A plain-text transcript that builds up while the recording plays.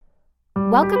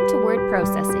Welcome to Word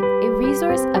Processing, a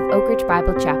resource of Oak Ridge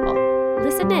Bible Chapel.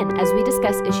 Listen in as we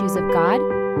discuss issues of God,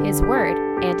 His Word,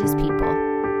 and His people.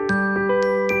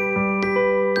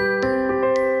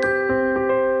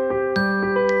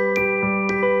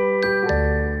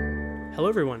 Hello,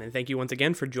 everyone, and thank you once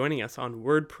again for joining us on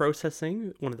Word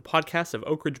Processing, one of the podcasts of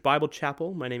Oak Ridge Bible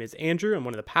Chapel. My name is Andrew. I'm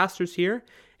one of the pastors here,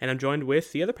 and I'm joined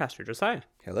with the other pastor, Josiah.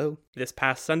 Hello. This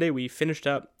past Sunday, we finished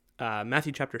up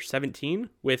Matthew chapter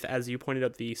 17 with, as you pointed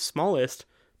out, the smallest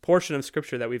portion of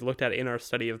Scripture that we've looked at in our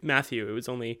study of Matthew. It was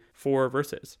only 4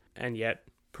 verses, and yet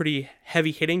pretty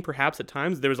heavy-hitting, perhaps, at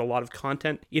times. There was a lot of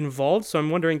content involved, so I'm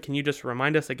wondering, can you just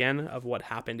remind us again of what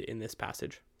happened in this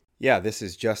passage? Yeah, this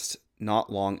is just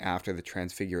not long after the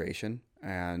Transfiguration,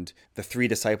 and the 3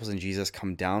 disciples and Jesus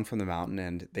come down from the mountain,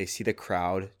 and they see the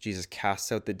crowd. Jesus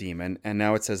casts out the demon, and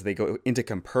now it says they go into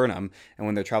Capernaum, and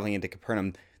when they're traveling into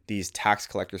Capernaum, these tax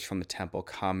collectors from the temple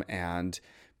come and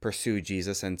pursue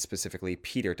Jesus, and specifically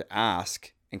Peter, to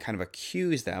ask and kind of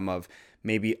accuse them of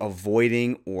maybe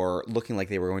avoiding or looking like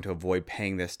they were going to avoid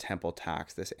paying this temple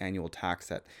tax, this annual tax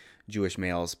that Jewish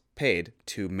males paid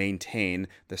to maintain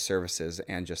the services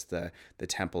and just the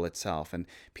temple itself. And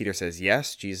Peter says,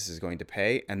 yes, Jesus is going to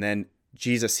pay. And then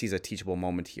Jesus sees a teachable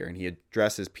moment here, and he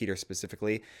addresses Peter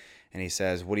specifically, and he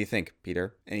says, what do you think,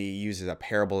 Peter? And he uses a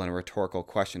parable and a rhetorical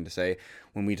question to say,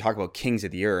 when we talk about kings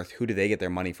of the earth, who do they get their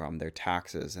money from? Their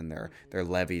taxes and their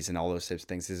levies and all those types of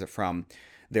things. Is it from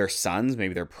their sons,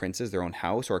 maybe their princes, their own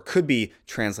house? Or it could be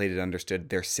translated, understood,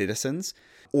 their citizens.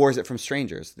 Or is it from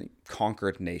strangers, the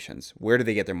conquered nations? Where do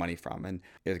they get their money from? And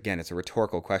again, it's a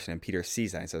rhetorical question, and Peter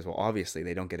sees that and says, well, obviously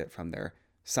they don't get it from their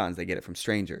sons, they get it from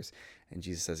strangers. And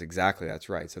Jesus says, exactly, that's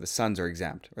right. So the sons are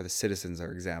exempt, or the citizens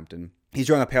are exempt. And he's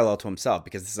drawing a parallel to himself,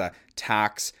 because this is a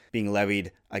tax being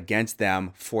levied against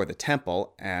them for the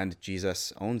temple, and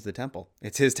Jesus owns the temple.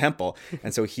 It's his temple.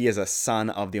 And so he is a son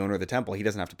of the owner of the temple. He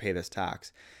doesn't have to pay this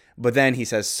tax. But then he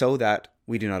says, so that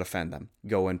we do not offend them,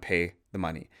 go and pay the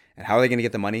money. And how are they going to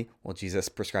get the money? Well, Jesus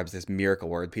prescribes this miracle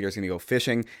word. Peter's going to go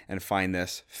fishing and find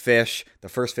this fish, the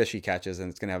first fish he catches, and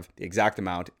it's going to have the exact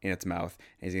amount in its mouth.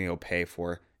 And he's going to go pay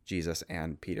for Jesus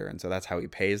and Peter. And so that's how he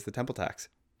pays the temple tax.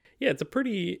 Yeah, it's a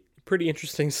pretty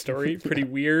interesting story, pretty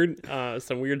weird.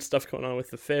 Some weird stuff going on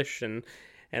with the fish and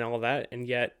all that. And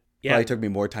yet, yeah. Probably took me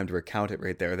more time to recount it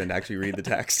right there than to actually read the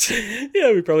text.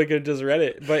 Yeah, we probably could have just read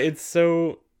it. But it's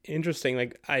so interesting.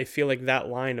 Like, I feel like that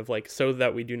line of like, so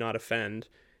that we do not offend,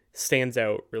 stands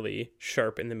out really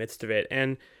sharp in the midst of it.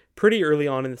 And pretty early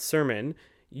on in the sermon,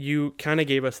 you kind of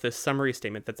gave us this summary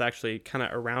statement that's actually kind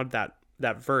of around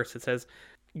that verse. It says,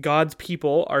 God's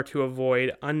people are to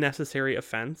avoid unnecessary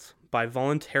offense by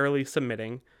voluntarily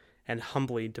submitting and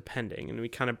humbly depending. And we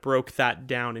kind of broke that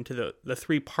down into the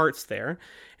 3 parts there.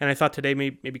 And I thought today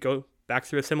maybe go back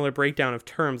through a similar breakdown of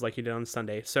terms like you did on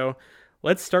Sunday. So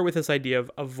let's start with this idea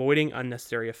of avoiding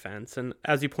unnecessary offense. And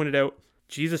as you pointed out,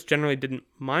 Jesus generally didn't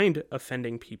mind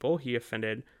offending people. He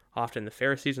offended often the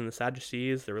Pharisees and the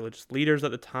Sadducees, the religious leaders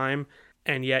at the time.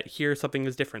 And yet here something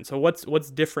is different. So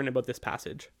what's different about this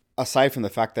passage? Aside from the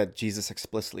fact that Jesus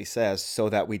explicitly says, so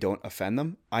that we don't offend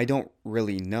them, I don't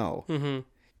really know. Mm-hmm.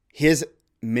 His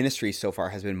ministry so far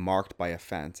has been marked by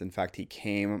offense. In fact, he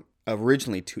came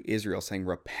originally to Israel saying,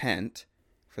 repent,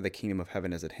 for the kingdom of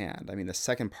heaven is at hand. I mean, the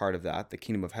second part of that, the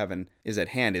kingdom of heaven is at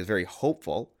hand, is very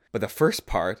hopeful, but the first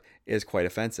part is quite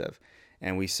offensive.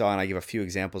 And we saw, and I give a few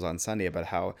examples on Sunday about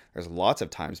how there's lots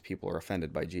of times people are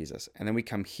offended by Jesus. And then we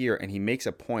come here and he makes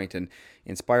a point, and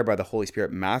inspired by the Holy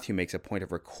Spirit, Matthew makes a point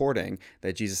of recording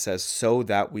that Jesus says, so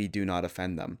that we do not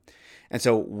offend them. And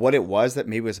so what it was, that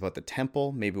maybe it was about the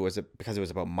temple, maybe it was because it was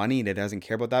about money and it doesn't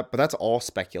care about that, but that's all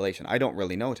speculation. I don't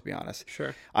really know, to be honest.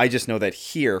 Sure. I just know that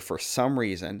here, for some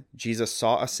reason, Jesus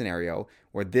saw a scenario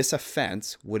where this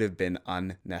offense would have been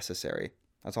unnecessary.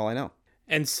 That's all I know.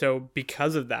 And so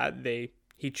because of that,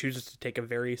 he chooses to take a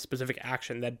very specific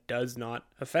action that does not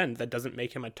offend, that doesn't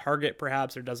make him a target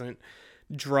perhaps, or doesn't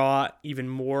draw even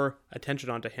more attention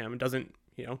onto him. It doesn't,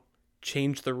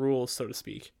 change the rules, so to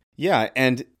speak. Yeah,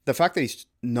 and the fact that he's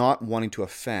not wanting to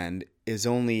offend is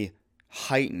only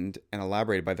heightened and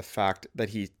elaborated by the fact that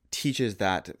he teaches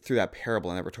that through that parable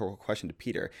and that rhetorical question to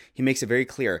Peter. He makes it very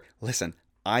clear, listen,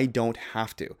 I don't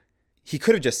have to. He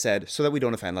could have just said, so that we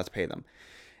don't offend, let's pay them.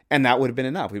 And that would have been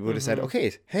enough. We would have said,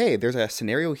 okay, hey, there's a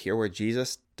scenario here where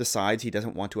Jesus decides he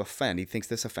doesn't want to offend. He thinks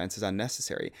this offense is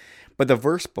unnecessary. But the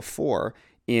verse before,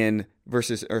 in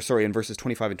verses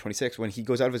 25 and 26, when he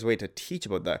goes out of his way to teach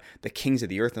about the kings of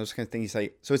the earth and those kind of things, he's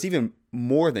like, so it's even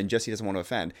more than just he doesn't want to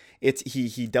offend. It's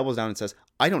he doubles down and says,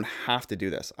 I don't have to do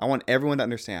this. I want everyone to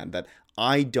understand that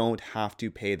I don't have to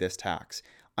pay this tax.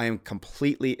 I am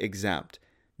completely exempt.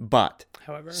 but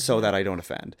However, so that I don't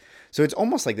offend. So it's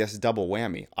almost like this double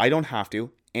whammy. I don't have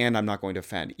to, and I'm not going to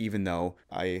offend, even though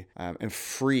I am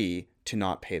free to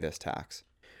not pay this tax.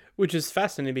 which is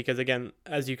fascinating because, again,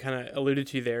 as you kind of alluded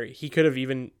to there, he could have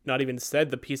even not even said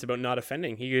the piece about not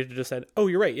offending. He could have just said, "Oh,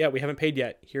 you're right. Yeah, we haven't paid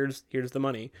yet. Here's the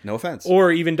money." No offense.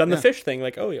 Or even done the fish thing,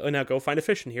 like, "Oh, now go find a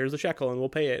fish and here's the shekel and we'll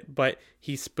pay it." But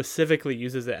he specifically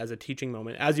uses it as a teaching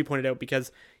moment, as you pointed out,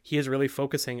 because he is really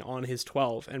focusing on his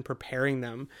 12 and preparing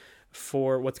them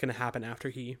for what's going to happen after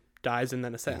he dies and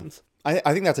then ascends.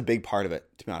 I think that's a big part of it,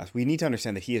 to be honest. We need to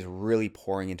understand that he is really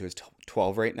pouring into his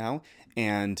 12 right now,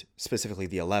 and specifically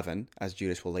the 11, as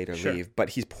Judas will later leave.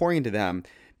 But he's pouring into them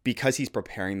because he's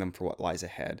preparing them for what lies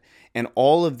ahead. And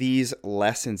all of these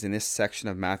lessons in this section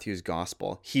of Matthew's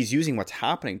gospel, he's using what's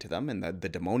happening to them and the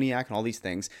demoniac and all these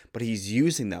things, but he's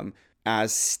using them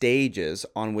as stages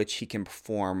on which he can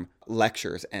perform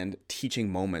lectures and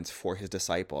teaching moments for his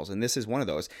disciples. And this is one of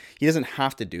those. He doesn't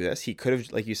have to do this. He could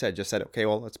have, like you said, just said, okay,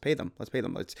 well, let's pay them.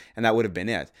 And that would have been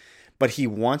it. But he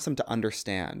wants them to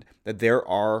understand that there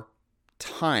are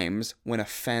times when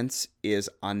offense is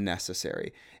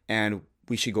unnecessary. And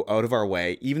we should go out of our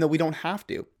way, even though we don't have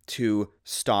to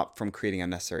stop from creating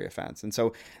unnecessary offense. And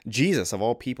so Jesus, of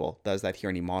all people, does that here,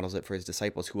 and he models it for his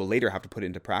disciples, who will later have to put it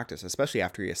into practice, especially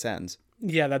after he ascends.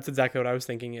 Yeah, that's exactly what I was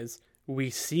thinking is we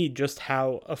see just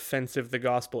how offensive the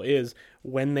gospel is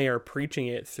when they are preaching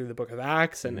it through the book of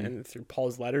Acts and through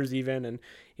Paul's letters even, and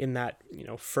in that,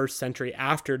 first century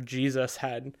after Jesus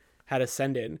had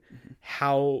ascended,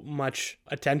 how much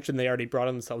attention they already brought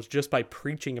on themselves just by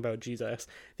preaching about Jesus.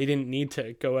 They didn't need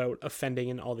to go out offending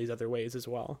in all these other ways as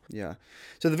well. Yeah.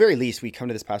 So at the very least, we come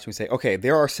to this passage and we say, okay,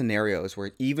 there are scenarios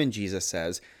where even Jesus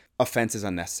says offense is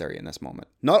unnecessary in this moment.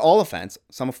 Not all offense.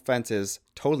 Some offense is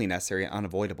totally necessary and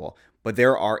unavoidable. But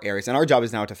there are areas, and our job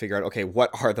is now to figure out, okay,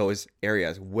 what are those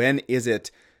areas? When is it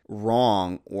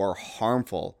wrong or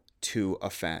harmful to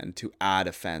offend, to add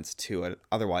offense to an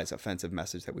otherwise offensive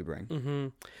message that we bring? Mm-hmm.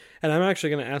 And I'm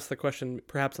actually going to ask the question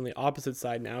perhaps on the opposite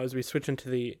side now as we switch into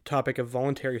the topic of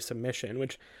voluntary submission,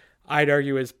 which I'd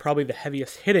argue is probably the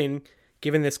heaviest hitting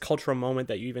given this cultural moment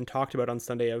that you even talked about on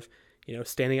Sunday of,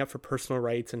 standing up for personal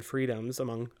rights and freedoms,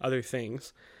 among other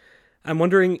things. I'm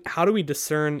wondering, how do we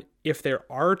discern if there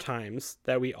are times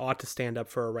that we ought to stand up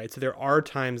for our rights? So there are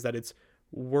times that it's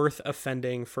worth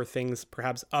offending for things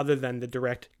perhaps other than the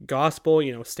direct gospel,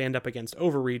 stand up against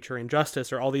overreach or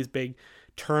injustice or all these big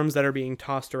terms that are being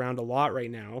tossed around a lot right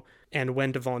now, and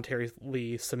when to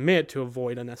voluntarily submit to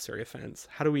avoid unnecessary offense.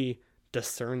 How do we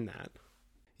discern that?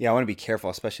 Yeah, I want to be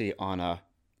careful, especially on a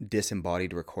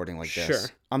disembodied recording like this. Sure.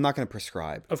 I'm not going to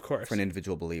prescribe, of course, for an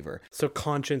individual believer. So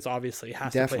conscience obviously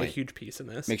has to play a huge piece in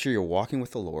this. Make sure you're walking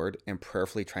with the Lord and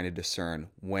prayerfully trying to discern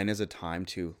when is it time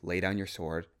to lay down your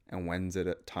sword and when's it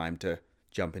a time to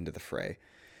jump into the fray.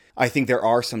 I think there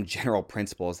are some general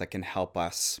principles that can help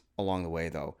us along the way,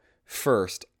 though.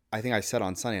 First, I think I said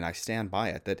on Sunday, and I stand by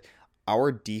it, that our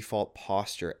default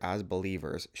posture as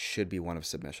believers should be one of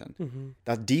submission. Mm-hmm.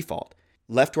 That's default.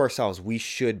 Left to ourselves, we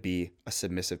should be a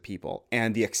submissive people.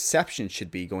 And the exception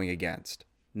should be going against,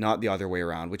 not the other way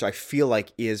around, which I feel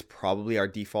like is probably our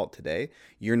default today.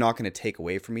 You're not going to take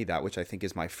away from me that which I think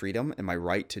is my freedom and my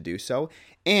right to do so.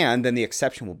 And then the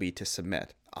exception will be to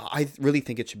submit. I really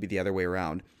think it should be the other way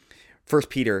around. 1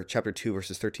 Peter chapter 2,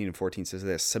 verses 13 and 14 says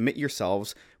this: submit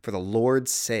yourselves for the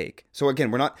Lord's sake. So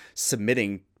again, we're not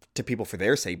submitting to people for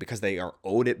their sake because they are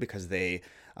owed it, because they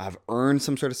have earned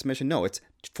some sort of submission. No, it's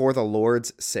for the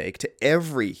Lord's sake to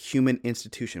every human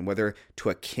institution, whether to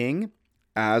a king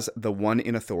as the one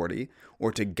in authority,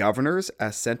 or to governors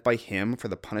as sent by him for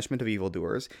the punishment of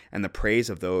evildoers and the praise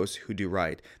of those who do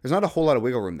right. There's not a whole lot of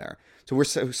wiggle room there. So we're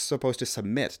supposed to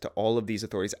submit to all of these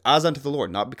authorities as unto the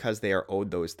Lord, not because they are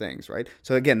owed those things, right?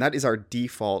 So again, that is our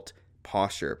default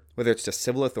posture. Whether it's to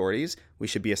civil authorities, we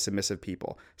should be a submissive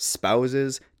people.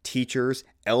 Spouses, teachers,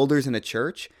 elders in a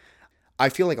church. I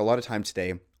feel like a lot of times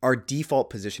today, our default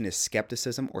position is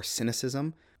skepticism or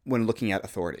cynicism when looking at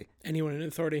authority. Anyone in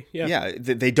authority, yeah. Yeah,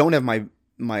 they don't have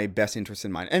my best interest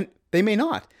in mind. And they may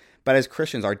not. But as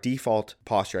Christians, our default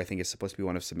posture, I think, is supposed to be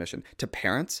one of submission. To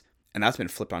parents, and that's been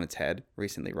flipped on its head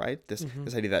recently, right? This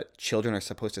idea that children are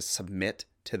supposed to submit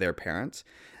to their parents,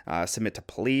 submit to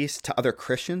police, to other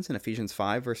Christians in Ephesians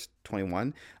 5, verse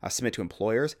 21, submit to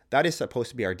employers. That is supposed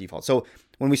to be our default. So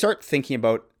when we start thinking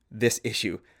about this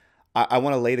issue, I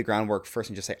want to lay the groundwork first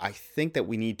and just say, I think that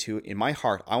we need to, in my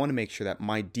heart, I want to make sure that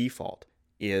my default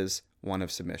is one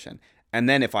of submission. And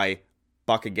then if I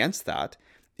buck against that,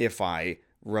 if I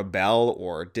rebel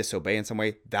or disobey in some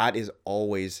way, that is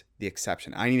always the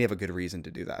exception. I need to have a good reason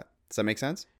to do that. Does that make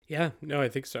sense? Yeah, no, I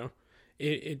think so.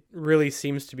 it really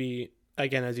seems to be,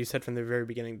 again, as you said from the very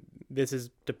beginning, this is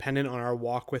dependent on our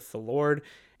walk with the Lord.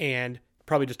 And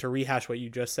probably just to rehash what you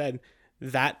just said,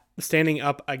 that standing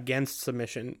up against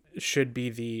submission should be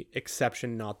the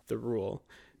exception, not the rule.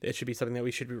 It should be something that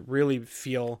we should really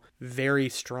feel very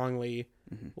strongly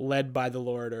led by the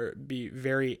Lord, or be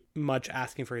very much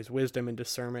asking for his wisdom and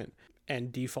discernment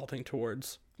and defaulting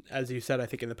towards, as you said, I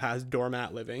think in the past,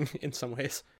 doormat living in some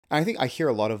ways. I think I hear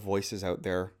a lot of voices out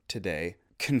there today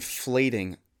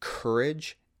conflating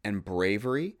courage and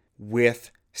bravery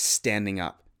with standing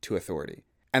up to authority.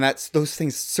 And those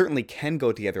things certainly can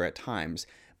go together at times,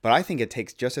 but I think it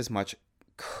takes just as much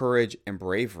courage and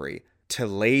bravery to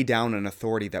lay down an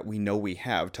authority that we know we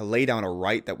have, to lay down a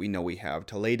right that we know we have,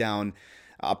 to lay down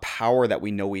a power that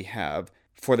we know we have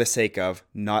for the sake of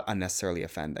not unnecessarily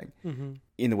offending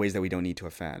in the ways that we don't need to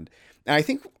offend. And I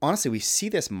think, honestly, we see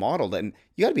this modeled, and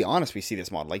you got to be honest, we see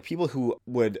this modeled. Like, people who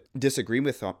would disagree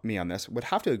with me on this would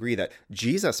have to agree that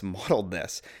Jesus modeled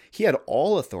this. He had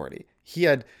all authority. He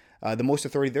had the most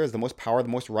authority there is, the most power, the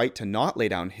most right to not lay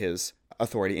down his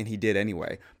authority, and he did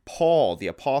anyway. Paul, the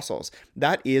apostles,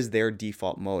 that is their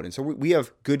default mode. And so we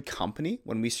have good company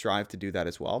when we strive to do that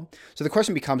as well. So the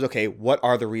question becomes, okay, what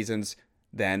are the reasons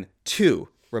then to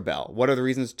rebel? What are the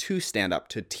reasons to stand up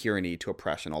to tyranny, to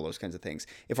oppression, all those kinds of things?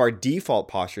 If our default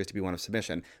posture is to be one of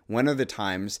submission, when are the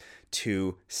times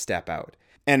to step out?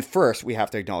 And first, we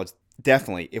have to acknowledge,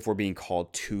 definitely, if we're being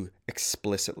called to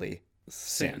explicitly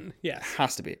sin. Yeah. It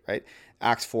has to be, right?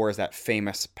 Acts 4 is that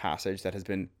famous passage that has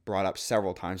been brought up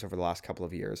several times over the last couple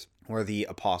of years, where the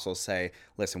apostles say,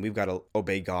 listen, we've got to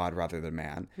obey God rather than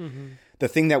man. The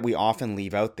thing that we often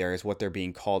leave out there is what they're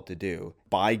being called to do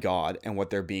by God and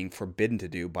what they're being forbidden to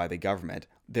do by the government.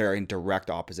 They're in direct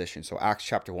opposition. So Acts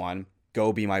chapter 1,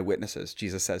 go be my witnesses,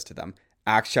 Jesus says to them.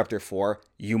 Acts chapter 4,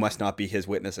 you must not be his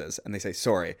witnesses. And they say,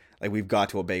 sorry, like, we've got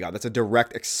to obey God. That's a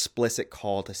direct, explicit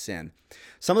call to sin.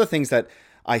 Some of the things that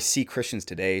I see Christians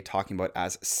today talking about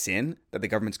as sin, that the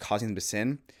government's causing them to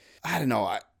sin, I don't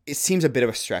know. It seems a bit of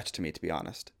a stretch to me, to be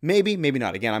honest. Maybe, maybe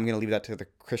not. Again, I'm going to leave that to the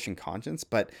Christian conscience.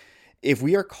 But if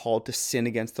we are called to sin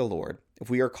against the Lord,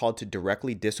 if we are called to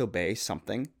directly disobey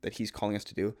something that he's calling us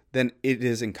to do, then it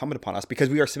is incumbent upon us, because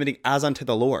we are submitting as unto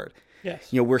the Lord.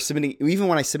 Yes. We're submitting, even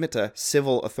when I submit to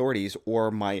civil authorities or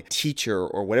my teacher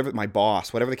or whatever, my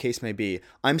boss, whatever the case may be,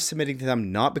 I'm submitting to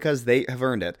them not because they have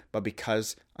earned it, but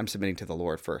because I'm submitting to the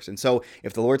Lord first. And so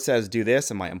if the Lord says do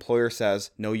this and my employer says,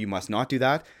 no, you must not do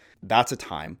that, that's a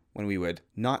time when we would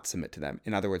not submit to them.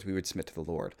 In other words, we would submit to the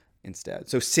Lord instead.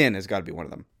 So sin has got to be one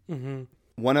of them.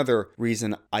 One other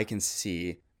reason I can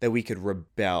see that we could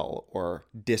rebel or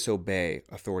disobey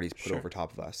authorities put over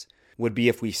top of us would be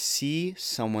if we see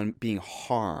someone being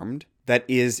harmed that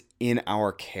is in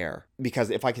our care. Because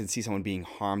if I can see someone being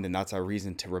harmed and that's a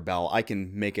reason to rebel, I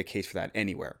can make a case for that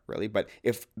anywhere, really. But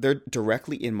if they're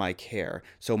directly in my care,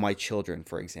 so my children,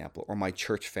 for example, or my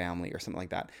church family or something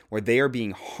like that, where they are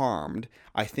being harmed,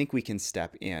 I think we can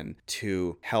step in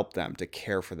to help them, to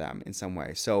care for them in some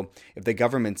way. So if the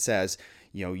government says,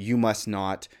 you must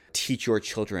not teach your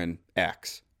children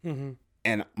X,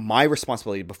 and my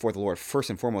responsibility before the Lord, first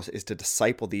and foremost, is to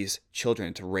disciple these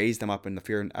children, to raise them up in the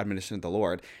fear and admonition of the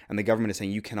Lord. And the government is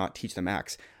saying, you cannot teach them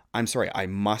X. I'm sorry, I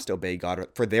must obey God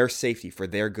for their safety, for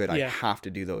their good. I have to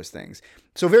do those things.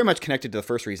 So very much connected to the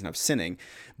first reason of sinning.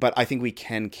 But I think we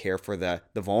can care for the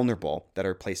vulnerable that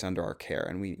are placed under our care.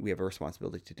 And we have a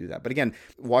responsibility to do that. But again,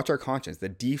 watch our conscience. The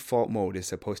default mode is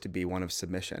supposed to be one of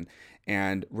submission.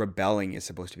 And rebelling is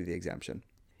supposed to be the exemption.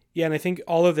 Yeah, and I think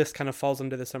all of this kind of falls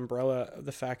under this umbrella of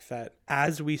the fact that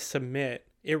as we submit,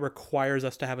 it requires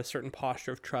us to have a certain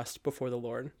posture of trust before the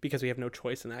Lord, because we have no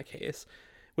choice in that case,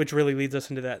 which really leads us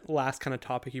into that last kind of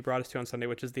topic you brought us to on Sunday,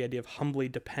 which is the idea of humbly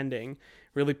depending,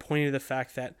 really pointing to the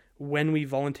fact that when we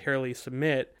voluntarily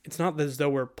submit, it's not as though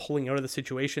we're pulling out of the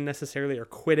situation necessarily or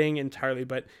quitting entirely,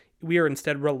 but we are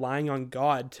instead relying on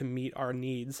God to meet our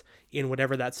needs in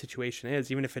whatever that situation is,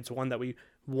 even if it's one that we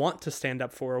want to stand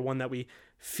up for or one that we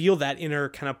feel that inner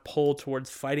kind of pull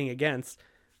towards fighting against.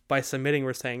 By submitting,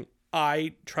 we're saying,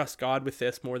 I trust God with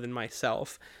this more than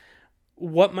myself.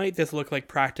 What might this look like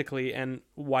practically, and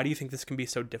why do you think this can be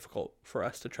so difficult for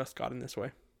us to trust God in this way?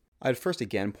 I'd first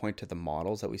again point to the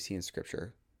models that we see in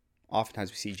Scripture. Oftentimes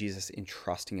we see Jesus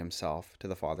entrusting himself to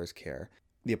the Father's care.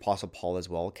 The Apostle Paul as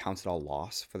well counts it all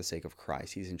loss for the sake of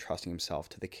Christ. He's entrusting himself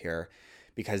to the care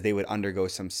because they would undergo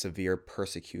some severe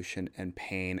persecution and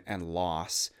pain and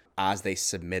loss as they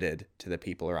submitted to the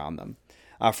people around them.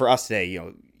 For us today,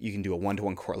 you can do a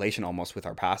one-to-one correlation almost with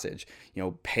our passage.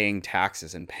 Paying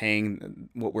taxes and paying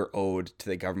what we're owed to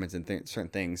the governments and certain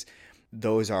things.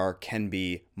 those can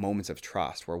be moments of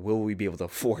trust where will we be able to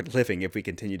afford living if we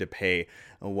continue to pay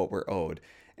what we're owed?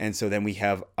 And so then we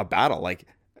have a battle. Like,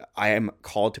 I am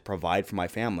called to provide for my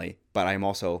family, but I'm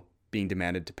also being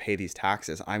demanded to pay these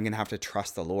taxes. I'm going to have to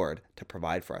trust the Lord to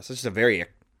provide for us. It's just a very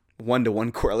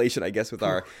one-to-one correlation, I guess, with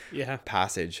our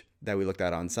passage that we looked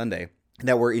at on Sunday,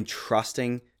 that we're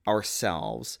entrusting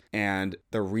ourselves and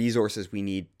the resources we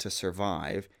need to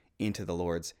survive into the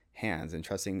Lord's hands, and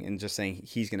trusting and just saying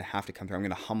he's going to have to come through. I'm going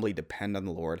to humbly depend on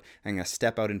the Lord. I'm going to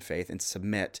step out in faith and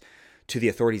submit to the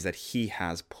authorities that he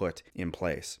has put in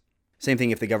place. Same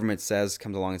thing if the government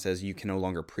comes along and says you can no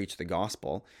longer preach the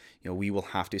gospel. We will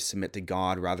have to submit to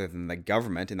God rather than the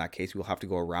government. In that case, we'll have to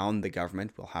go around the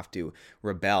government. We'll have to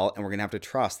rebel, and we're going to have to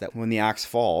trust that when the axe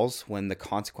falls, when the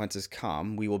consequences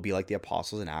come, we will be like the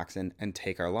apostles in Acts and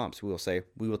take our lumps. We will say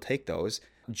we will take those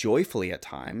joyfully at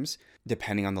times,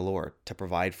 depending on the Lord to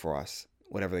provide for us,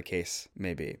 whatever the case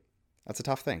may be. That's a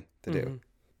tough thing to do.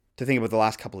 To think about the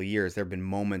last couple of years, there have been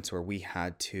moments where we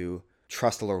had to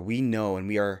trust the Lord. We know and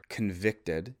we are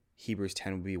convicted. Hebrews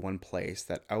 10 would be one place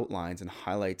that outlines and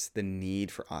highlights the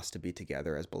need for us to be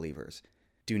together as believers.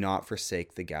 Do not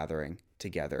forsake the gathering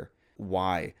together.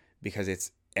 Why? Because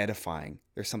it's edifying.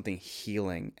 There's something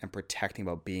healing and protecting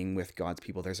about being with God's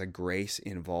people. There's a grace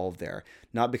involved there,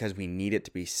 not because we need it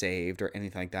to be saved or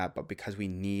anything like that, but because we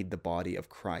need the body of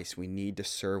Christ. We need to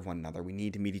serve one another. We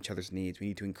need to meet each other's needs. We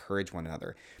need to encourage one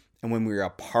another. And when we're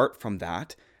apart from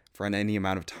that for any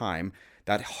amount of time,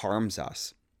 that harms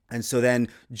us. And so then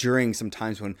during some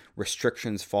times when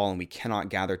restrictions fall and we cannot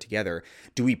gather together,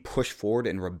 do we push forward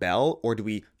and rebel, or do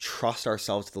we trust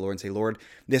ourselves to the Lord and say, Lord,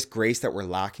 this grace that we're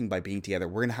lacking by being together,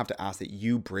 we're going to have to ask that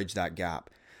you bridge that gap,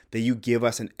 that you give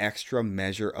us an extra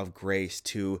measure of grace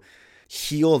to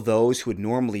heal those who would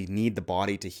normally need the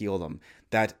body to heal them,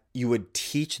 that you would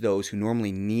teach those who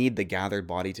normally need the gathered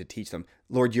body to teach them.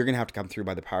 Lord, you're going to have to come through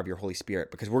by the power of your Holy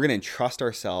Spirit, because we're going to entrust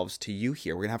ourselves to you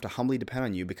here. We're going to have to humbly depend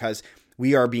on you, because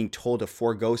we are being told to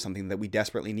forego something that we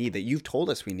desperately need, that you've told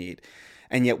us we need.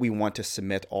 And yet we want to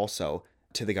submit also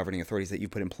to the governing authorities that you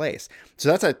put in place. So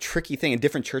that's a tricky thing, and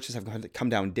different churches have come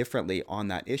down differently on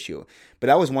that issue. But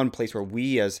that was one place where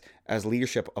we as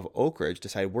leadership of Oak Ridge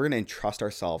decided we're going to entrust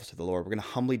ourselves to the Lord. We're going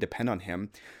to humbly depend on him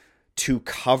to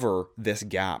cover this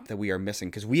gap that we are missing,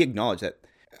 because we acknowledge that,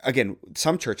 again,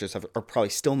 some churches are probably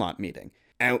still not meeting.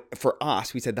 And for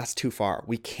us, we said that's too far.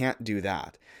 We can't do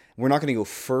that. We're not going to go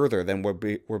further than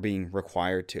we're being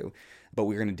required to, but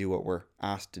we're going to do what we're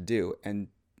asked to do and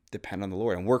depend on the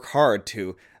Lord and work hard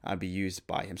to be used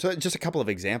by him. So just a couple of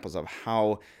examples of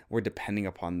how we're depending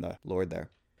upon the Lord there.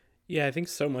 Yeah, I think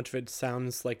so much of it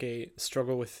sounds like a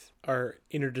struggle with our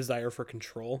inner desire for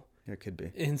control. It could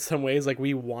be. In some ways, like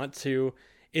we want to,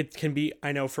 it can be,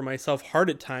 I know for myself, hard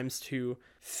at times to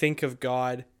think of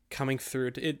God coming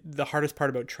through. The hardest part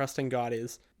about trusting God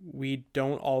is we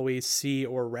don't always see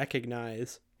or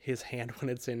recognize his hand when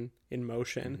it's in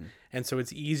motion. Mm-hmm. And so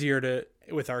it's easier to,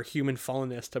 with our human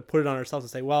fallenness, to put it on ourselves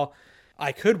and say, well,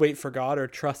 I could wait for God or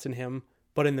trust in him,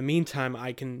 but in the meantime,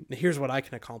 here's what I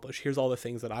can accomplish. Here's all the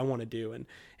things that I want to do.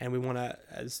 And we want to,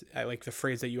 as I like the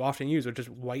phrase that you often use, which is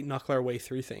white knuckle our way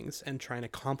through things and try and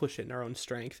accomplish it in our own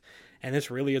strength. And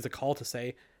this really is a call to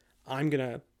say, I'm going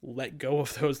to let go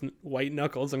of those white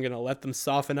knuckles. I'm going to let them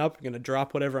soften up. I'm going to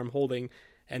drop whatever I'm holding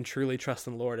and truly trust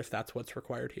in the Lord if that's what's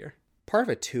required here. Part of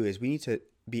it too is we need to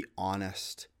be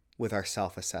honest with our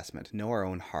self-assessment, know our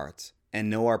own hearts, and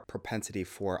know our propensity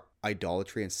for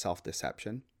idolatry and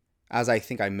self-deception. As I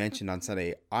think I mentioned on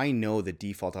Sunday, I know the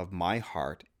default of my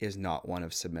heart is not one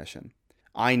of submission.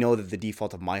 I know that the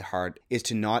default of my heart is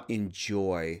to not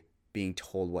enjoy being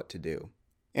told what to do.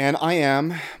 And I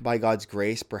am, by God's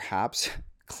grace, perhaps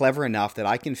clever enough that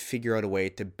I can figure out a way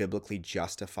to biblically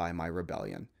justify my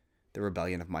rebellion, the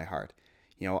rebellion of my heart.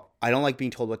 I don't like being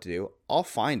told what to do. I'll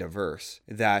find a verse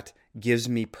that gives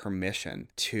me permission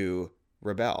to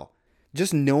rebel.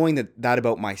 Just knowing that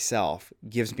about myself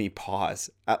gives me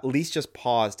pause, at least just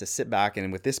pause to sit back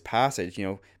and with this passage,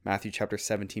 Matthew chapter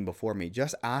 17 before me,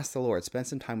 just ask the Lord, spend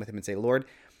some time with him and say, Lord,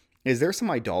 is there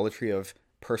some idolatry of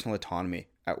personal autonomy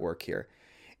at work here?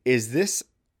 Is this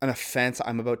an offense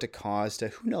I'm about to cause to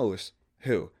who knows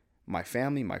who? My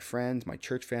family, my friends, my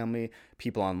church family,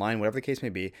 people online, whatever the case may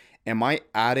be. Am I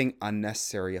adding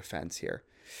unnecessary offense here?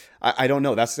 I don't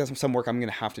know. That's some work I'm going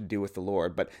to have to do with the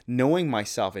Lord. But knowing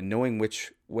myself and knowing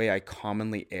which way I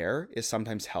commonly err is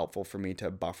sometimes helpful for me to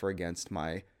buffer against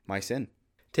my sin.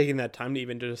 Taking that time to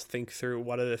even just think through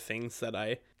what are the things that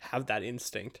I have that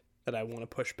instinct that I want to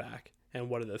push back, and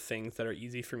what are the things that are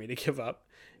easy for me to give up,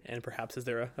 and perhaps is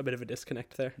there a bit of a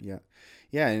disconnect there?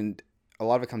 Yeah, and a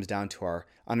lot of it comes down to our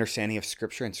understanding of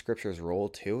Scripture and Scripture's role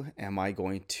too. Am I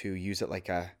going to use it like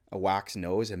a wax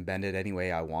nose and bend it any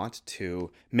way I want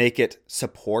to make it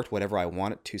support whatever I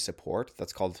want it to support?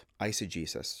 That's called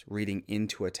eisegesis, reading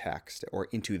into a text or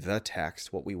into the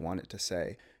text what we want it to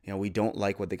say. We don't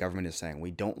like what the government is saying.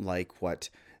 We don't like what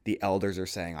the elders are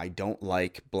saying. I don't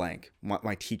like blank, what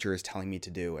my teacher is telling me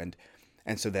to do.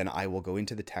 And so then I will go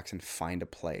into the text and find a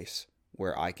place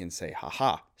where I can say,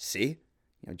 haha, see?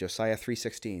 Josiah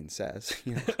 3:16 says,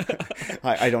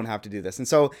 I don't have to do this. And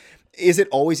so is it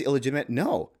always illegitimate?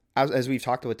 No. As we've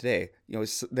talked about today,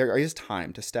 there is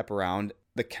time to step around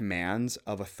the commands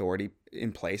of authority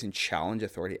in place and challenge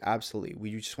authority. Absolutely.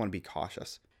 We just want to be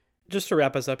cautious. Just to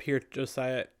wrap us up here,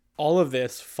 Josiah, all of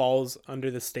this falls under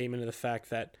the statement of the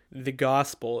fact that the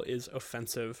gospel is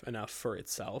offensive enough for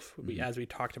itself, as we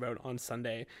talked about on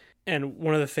Sunday. And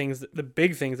one of the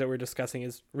big things that we're discussing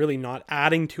is really not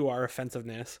adding to our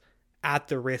offensiveness at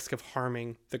the risk of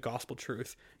harming the gospel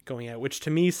truth going out, which to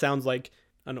me sounds like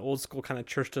an old school kind of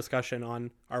church discussion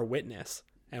on our witness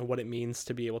and what it means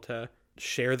to be able to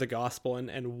share the gospel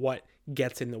and what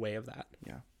gets in the way of that.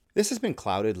 Yeah. This has been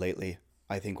clouded lately,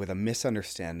 I think, with a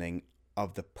misunderstanding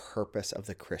of the purpose of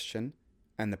the Christian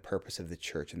and the purpose of the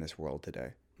church in this world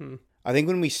today. I think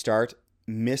when we start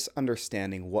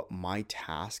misunderstanding what my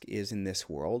task is in this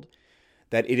world,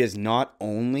 that it is not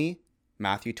only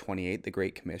Matthew 28, the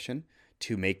Great Commission,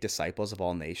 to make disciples of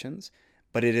all nations,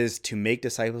 but it is to make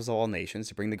disciples of all nations,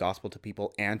 to bring the gospel to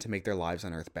people and to make their lives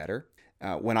on earth better.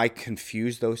 When I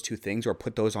confuse those two things or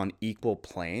put those on equal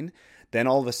plane, then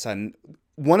all of a sudden,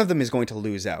 one of them is going to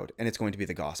lose out, and it's going to be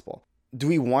the gospel. Do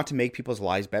we want to make people's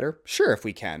lives better? Sure, if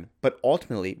we can. But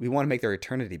ultimately, we want to make their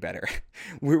eternity better.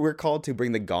 We're called to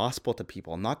bring the gospel to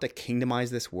people, not to kingdomize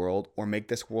this world or make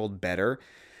this world better.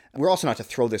 We're also not to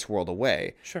throw this world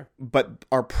away. Sure. But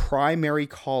our primary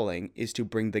calling is to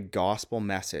bring the gospel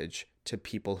message to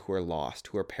people who are lost,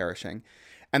 who are perishing.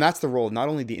 And that's the role of not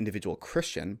only the individual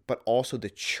Christian, but also the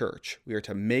church. We are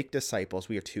to make disciples.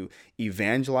 We are to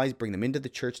evangelize, bring them into the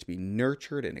church to be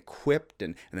nurtured and equipped,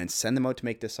 and then send them out to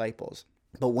make disciples.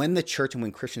 But when the church and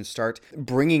when Christians start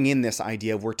bringing in this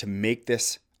idea of we're to make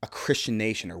this a Christian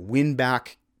nation or win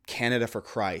back Canada for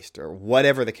Christ or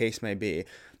whatever the case may be,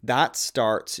 that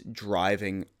starts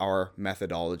driving our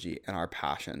methodology and our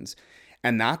passions.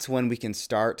 And that's when we can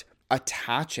start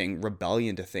attaching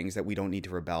rebellion to things that we don't need to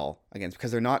rebel against because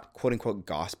they're not quote unquote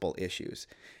gospel issues.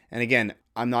 And again,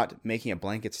 I'm not making a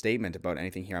blanket statement about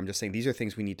anything here. I'm just saying these are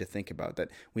things we need to think about, that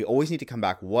we always need to come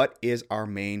back. What is our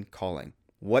main calling?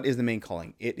 What is the main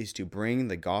calling? It is to bring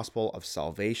the gospel of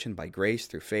salvation by grace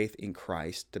through faith in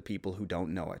Christ to people who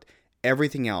don't know it.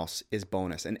 Everything else is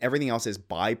bonus, and everything else is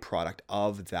byproduct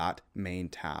of that main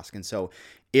task. And so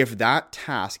if that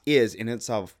task is in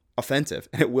itself offensive,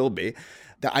 and it will be,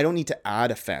 that I don't need to add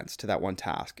offense to that one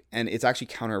task. And it's actually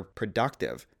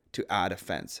counterproductive to add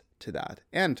offense to that.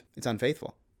 And it's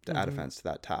unfaithful to add offense to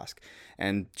that task.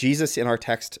 And Jesus, in our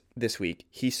text this week,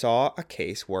 he saw a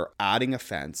case where adding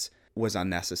offense was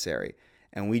unnecessary.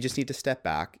 And we just need to step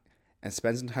back and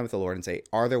spend some time with the Lord and say,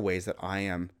 are there ways that I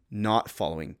am not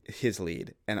following his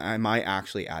lead? And am I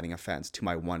actually adding offense to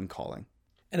my one calling?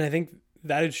 And I think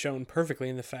that is shown perfectly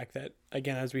in the fact that,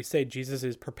 again, as we say, Jesus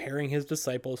is preparing his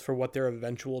disciples for what their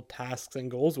eventual tasks and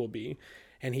goals will be.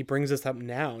 And he brings this up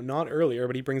now, not earlier,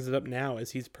 but he brings it up now as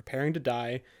he's preparing to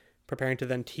die, preparing to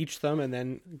then teach them and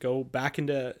then go back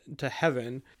into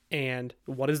heaven. And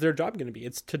what is their job going to be?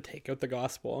 It's to take out the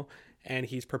gospel. And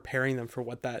he's preparing them for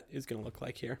what that is going to look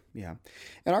like here. Yeah.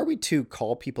 And are we to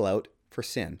call people out for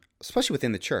sin, especially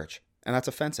within the church? And that's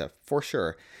offensive, for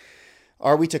sure.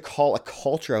 Are we to call a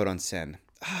culture out on sin?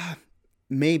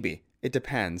 Maybe. It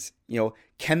depends.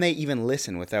 Can they even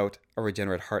listen without a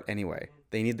regenerate heart anyway?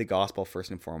 They need the gospel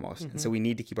first and foremost. And so we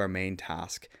need to keep our main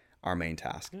task. Yeah,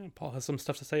 Paul has some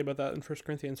stuff to say about that in 1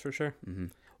 Corinthians for sure.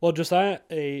 Well, Josiah,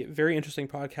 a very interesting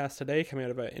podcast today coming out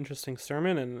of an interesting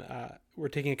sermon. And we're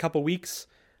taking a couple weeks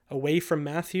away from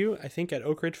Matthew, I think, at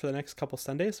Oak Ridge for the next couple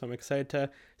Sundays. So I'm excited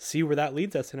to see where that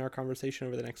leads us in our conversation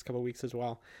over the next couple weeks as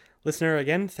well. Listener,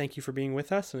 again, thank you for being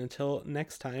with us. And until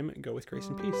next time, go with grace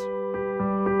and peace.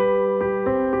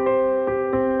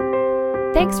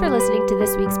 Thanks for listening to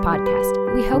this week's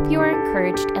podcast. We hope you are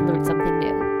encouraged and learned something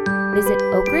new. Visit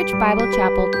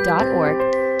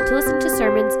oakridgebiblechapel.org to listen to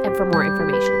sermons and for more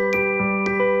information.